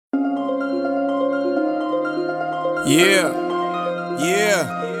Yeah,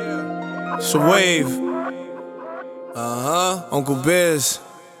 it's a wave. Uncle Biz.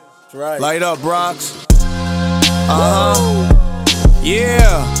 That's right. Light up, rocks.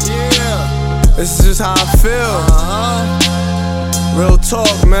 Yeah. This is just how I feel. Real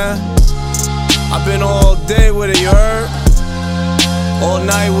talk, man. I've been all day with it, you heard? All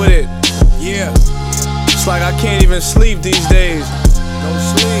night with it. Yeah. It's like I can't even sleep these days. No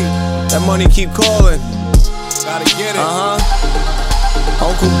sleep. That money keep calling. Gotta get it.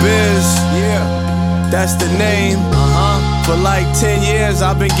 Uncle Biz. Yeah. That's the name. For like 10 years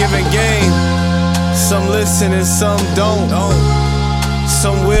I've been giving game. Some listen and some don't.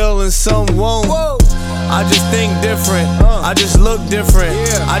 Some will and some won't. I just think different. I just look different.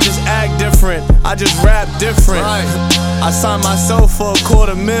 I just act different. I just rap different. I signed myself for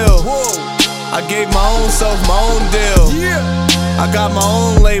 $250,000. I gave my own self my own deal. I got my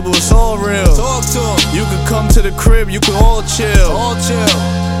own label, it's all real. Talk to 'em. You can come to the crib, you can all chill.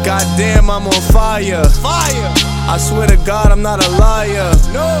 Goddamn, I'm on fire. I swear to God, I'm not a liar.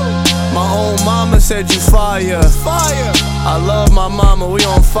 No. My own mama said you fire. I love my mama, we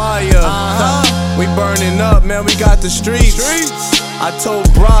on fire. We burning up, man, we got the streets. I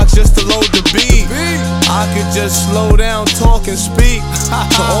told Brock just to load the beat. I could just slow down, talk and speak.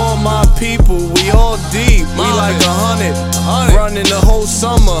 To all my people, we all deep. We like 100, running the whole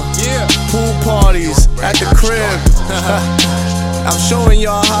summer. Pool parties at the crib. I'm showing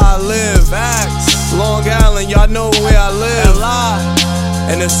y'all how I live. Long Island, y'all know where I live.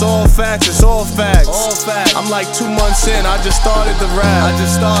 And it's all facts, it's all facts. I'm like 2 months in, I just started the rap. I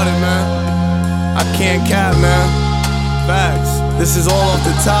just started, man. I can't cap, man. Facts. This is all off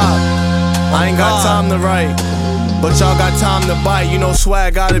the top. I ain't got time to write, but y'all got time to bite. You know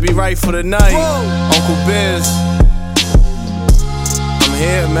swag gotta be right for the night. Uncle Biz, I'm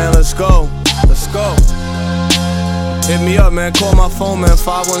here, man, let's go. Hit me up, man, call my phone, man,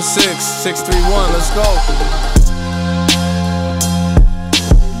 516-631, let's go.